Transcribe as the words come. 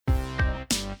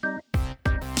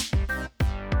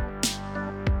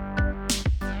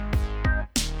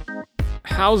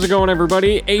How's it going,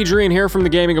 everybody? Adrian here from the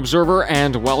Gaming Observer,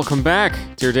 and welcome back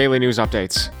to your daily news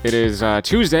updates. It is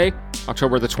Tuesday,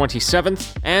 October the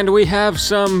 27th, and we have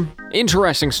some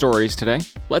interesting stories today.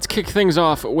 Let's kick things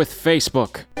off with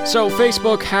Facebook. So,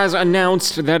 Facebook has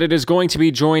announced that it is going to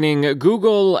be joining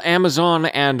Google, Amazon,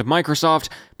 and Microsoft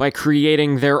by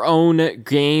creating their own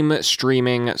game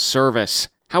streaming service.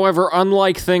 However,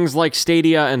 unlike things like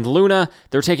Stadia and Luna,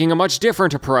 they're taking a much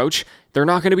different approach. They're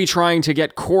not going to be trying to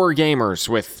get core gamers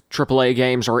with AAA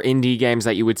games or indie games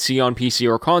that you would see on PC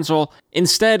or console.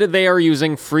 Instead, they are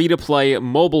using free-to-play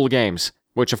mobile games,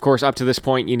 which of course up to this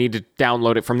point you need to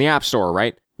download it from the App Store,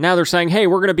 right? Now they're saying, hey,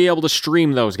 we're going to be able to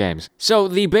stream those games. So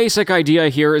the basic idea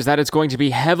here is that it's going to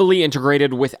be heavily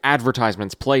integrated with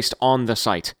advertisements placed on the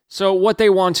site. So what they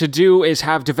want to do is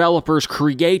have developers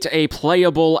create a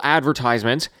playable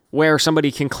advertisement where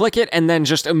somebody can click it and then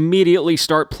just immediately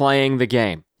start playing the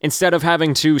game. Instead of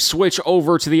having to switch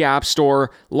over to the App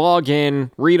Store, log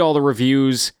in, read all the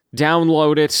reviews,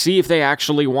 download it, see if they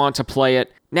actually want to play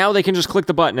it. Now they can just click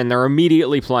the button and they're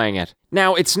immediately playing it.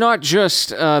 Now, it's not just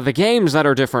the games that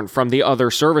are different from the other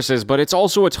services, but it's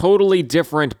also a totally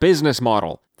different business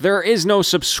model. There is no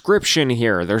subscription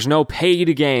here. There's no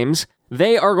paid games.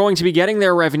 They are going to be getting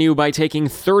their revenue by taking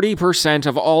 30%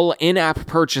 of all in-app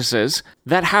purchases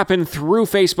that happen through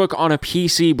Facebook on a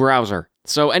PC browser.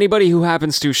 So anybody who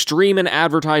happens to stream an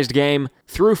advertised game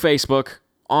through Facebook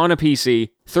on a PC,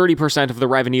 30% of the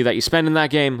revenue that you spend in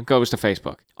that game goes to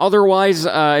Facebook. Otherwise,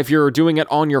 if you're doing it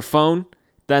on your phone,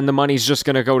 then the money's just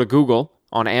going to go to Google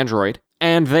on Android,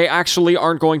 and they actually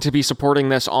aren't going to be supporting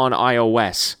this on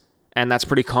iOS. And that's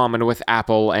pretty common with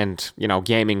Apple and,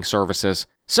 gaming services.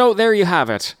 So there you have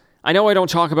it. I know I don't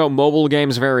talk about mobile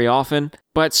games very often,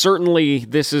 but certainly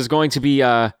this is going to be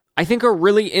I think a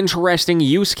really interesting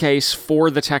use case for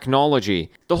the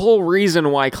technology. The whole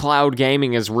reason why cloud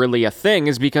gaming is really a thing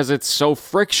is because it's so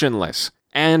frictionless.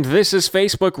 And this is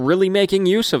Facebook really making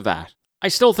use of that. I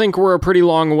still think we're a pretty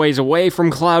long ways away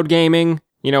from cloud gaming.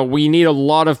 We need a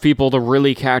lot of people to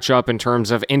really catch up in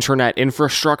terms of internet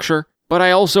infrastructure. But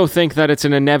I also think that it's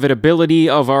an inevitability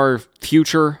of our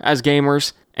future as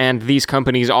gamers, and these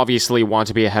companies obviously want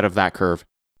to be ahead of that curve.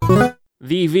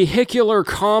 The vehicular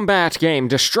combat game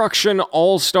Destruction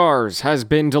All-Stars has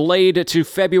been delayed to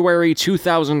February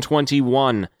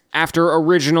 2021, after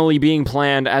originally being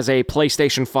planned as a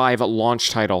PlayStation 5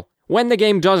 launch title. When the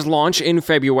game does launch in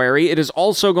February, it is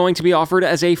also going to be offered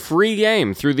as a free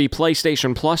game through the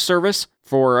PlayStation Plus service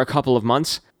for a couple of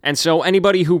months. And so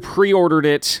anybody who pre-ordered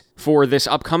it for this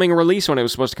upcoming release, when it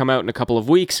was supposed to come out in a couple of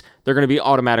weeks, they're going to be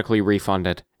automatically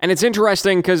refunded. And it's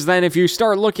interesting because then if you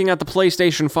start looking at the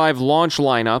PlayStation 5 launch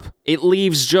lineup, it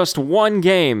leaves just one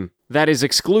game that is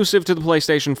exclusive to the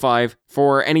PlayStation 5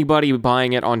 for anybody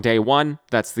buying it on day one.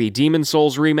 That's the Demon's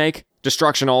Souls remake.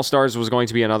 Destruction All-Stars was going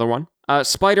to be another one.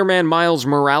 Spider-Man Miles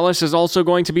Morales is also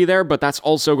going to be there, but that's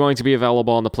also going to be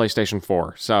available on the PlayStation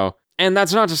 4. And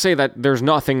that's not to say that there's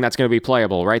nothing that's going to be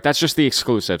playable, right? That's just the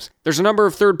exclusives. There's a number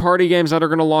of third-party games that are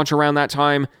going to launch around that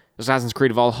time. Assassin's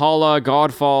Creed Valhalla,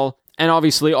 Godfall, and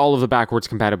obviously all of the backwards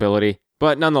compatibility.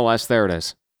 But nonetheless, there it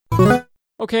is.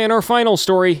 Okay, and our final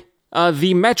story.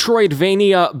 The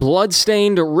Metroidvania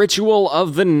Bloodstained Ritual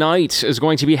of the Night is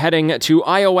going to be heading to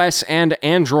iOS and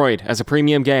Android as a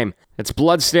premium game. It's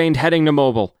Bloodstained heading to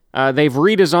mobile. They've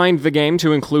redesigned the game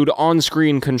to include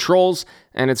on-screen controls,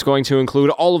 and it's going to include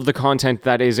all of the content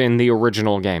that is in the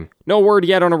original game. No word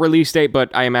yet on a release date, but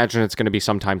I imagine it's going to be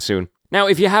sometime soon. Now,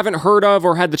 if you haven't heard of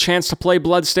or had the chance to play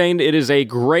Bloodstained, it is a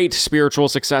great spiritual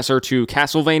successor to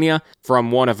Castlevania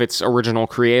from one of its original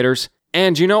creators.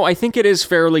 And I think it is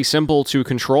fairly simple to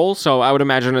control, so I would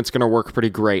imagine it's going to work pretty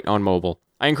great on mobile.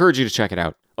 I encourage you to check it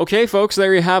out. Okay, folks,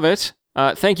 there you have it.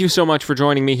 Thank you so much for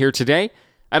joining me here today.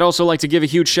 I'd also like to give a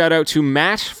huge shout out to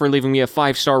Matt for leaving me a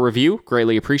 5-star review.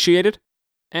 Greatly appreciated.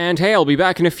 And hey, I'll be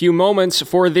back in a few moments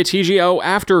for the TGO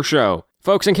After Show.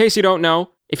 Folks, in case you don't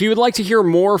know, if you would like to hear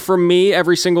more from me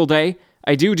every single day,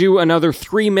 I do another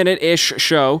 3-minute-ish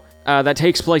show that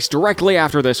takes place directly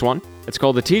after this one. It's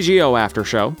called the TGO After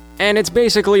Show, and it's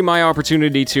basically my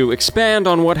opportunity to expand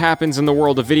on what happens in the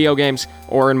world of video games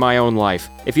or in my own life.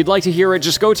 If you'd like to hear it,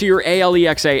 just go to your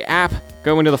ALEXA app,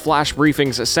 go into the Flash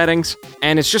Briefings settings,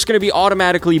 and it's just going to be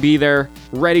automatically be there,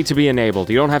 ready to be enabled.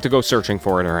 You don't have to go searching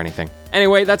for it or anything.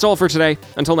 Anyway, that's all for today.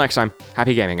 Until next time,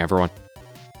 happy gaming, everyone.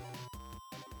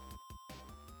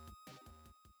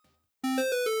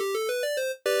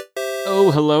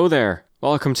 Oh, hello there.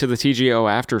 Welcome to the TGO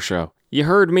After Show. You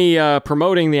heard me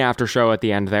promoting the after show at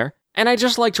the end there, and I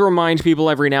just like to remind people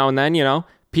every now and then,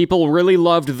 people really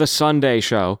loved the Sunday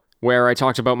show, where I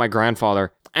talked about my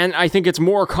grandfather. And I think it's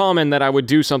more common that I would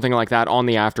do something like that on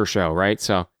the after show, right?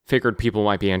 So figured people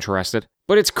might be interested.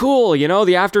 But it's cool,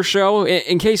 the after show.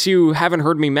 In case you haven't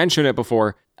heard me mention it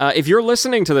before, if you're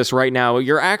listening to this right now,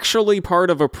 you're actually part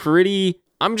of a pretty,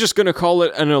 I'm just going to call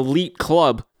it an elite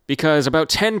club, because about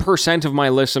 10% of my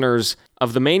listeners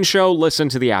of the main show listen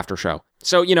to the after show.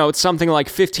 So, it's something like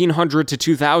 1,500 to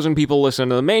 2,000 people listen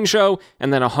to the main show,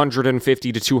 and then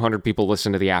 150 to 200 people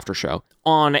listen to the after show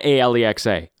on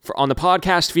ALEXA. On the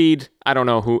podcast feed, I don't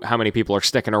know how many people are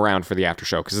sticking around for the after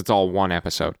show, because it's all one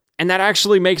episode. And that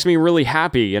actually makes me really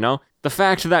happy, The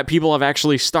fact that people have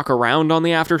actually stuck around on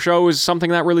the after show is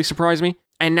something that really surprised me.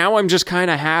 And now I'm just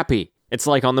kind of happy. It's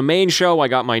like on the main show, I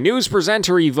got my news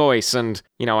presenter-y voice, and,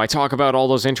 I talk about all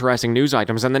those interesting news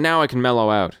items, and then now I can mellow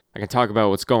out. I can talk about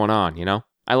what's going on,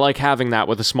 I like having that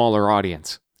with a smaller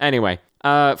audience. Anyway,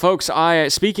 folks,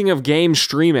 speaking of game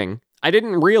streaming, I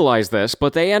didn't realize this,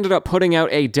 but they ended up putting out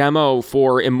a demo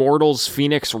for Immortals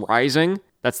Fenyx Rising.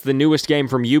 That's the newest game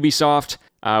from Ubisoft,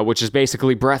 which is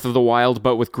basically Breath of the Wild,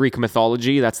 but with Greek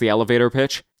mythology. That's the elevator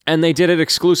pitch. And they did it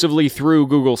exclusively through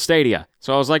Google Stadia.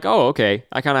 So I was like, oh, okay,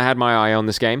 I kind of had my eye on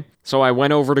this game. So I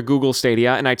went over to Google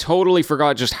Stadia, and I totally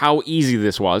forgot just how easy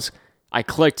this was. I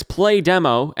clicked play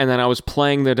demo, and then I was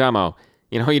playing the demo.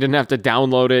 You didn't have to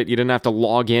download it, you didn't have to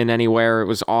log in anywhere, it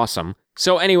was awesome.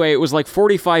 So anyway, it was like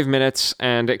 45 minutes,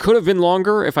 and it could have been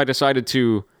longer if I decided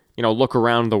to, look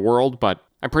around the world, but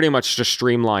I pretty much just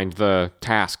streamlined the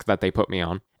task that they put me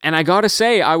on. And I gotta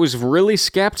say, I was really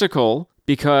skeptical,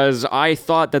 because I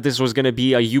thought that this was going to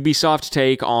be a Ubisoft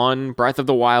take on Breath of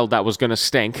the Wild that was going to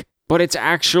stink, but it's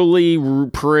actually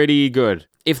pretty good.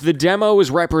 If the demo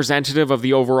is representative of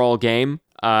the overall game,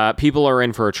 people are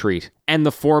in for a treat. And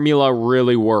the formula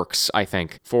really works, I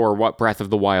think, for what Breath of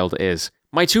the Wild is.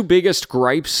 My two biggest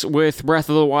gripes with Breath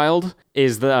of the Wild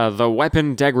is the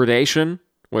weapon degradation,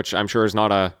 which I'm sure is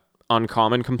not a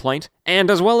uncommon complaint, and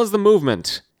as well as the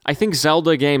movement. I think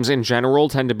Zelda games in general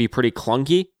tend to be pretty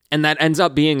clunky, and that ends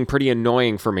up being pretty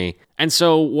annoying for me. And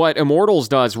so what Immortals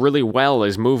does really well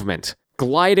is movement.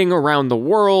 Gliding around the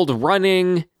world,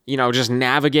 running, just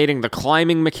navigating the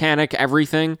climbing mechanic,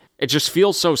 everything. It just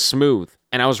feels so smooth,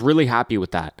 and I was really happy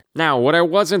with that. Now, what I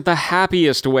wasn't the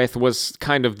happiest with was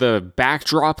kind of the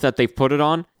backdrop that they've put it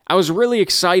on. I was really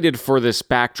excited for this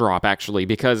backdrop, actually,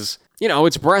 because,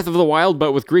 it's Breath of the Wild,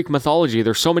 but with Greek mythology.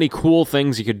 There's so many cool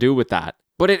things you could do with that.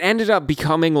 But it ended up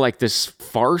becoming like this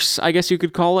farce, I guess you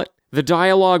could call it. The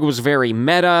dialogue was very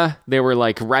meta. They were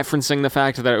like referencing the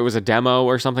fact that it was a demo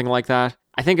or something like that.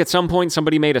 I think at some point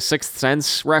somebody made a Sixth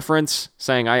Sense reference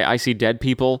saying, I see dead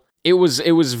people. It was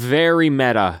very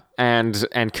meta and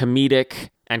comedic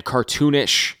and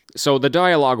cartoonish. So the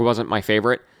dialogue wasn't my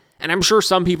favorite. And I'm sure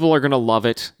some people are going to love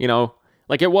it,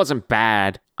 Like, it wasn't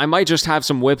bad. I might just have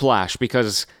some whiplash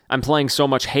because I'm playing so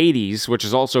much Hades, which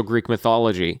is also Greek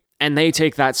mythology. And they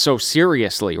take that so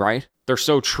seriously, right? They're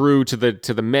so true to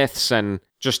the myths and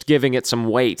just giving it some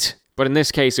weight. But in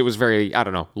this case, it was very,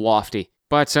 lofty.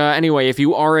 But anyway, if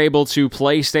you are able to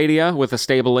play Stadia with a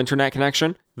stable internet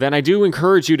connection, then I do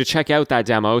encourage you to check out that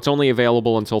demo. It's only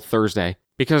available until Thursday,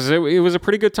 because it was a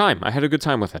pretty good time. I had a good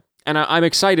time with it. And I'm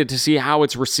excited to see how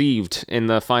it's received in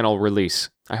the final release.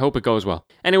 I hope it goes well.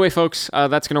 Anyway, folks,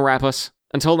 that's going to wrap us.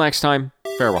 Until next time,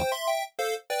 farewell.